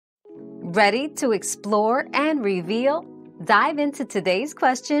Ready to explore and reveal? Dive into today's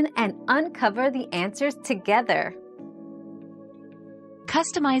question and uncover the answers together.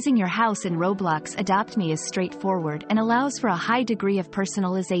 Customizing your house in Roblox Adopt Me is straightforward and allows for a high degree of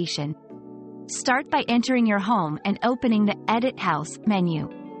personalization. Start by entering your home and opening the Edit House menu.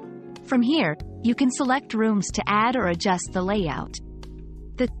 From here, you can select rooms to add or adjust the layout.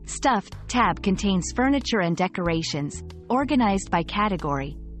 The Stuff tab contains furniture and decorations, organized by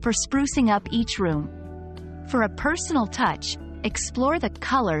category, for sprucing up each room. For a personal touch, explore the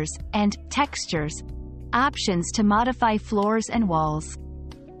Colors and Textures options to modify floors and walls.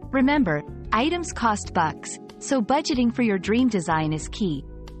 Remember, items cost bucks, so budgeting for your dream design is key.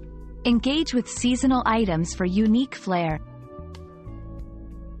 Engage with seasonal items for unique flair.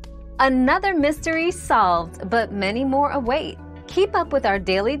 Another mystery solved, but many more await. Keep up with our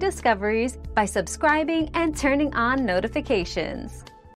daily discoveries by subscribing and turning on notifications.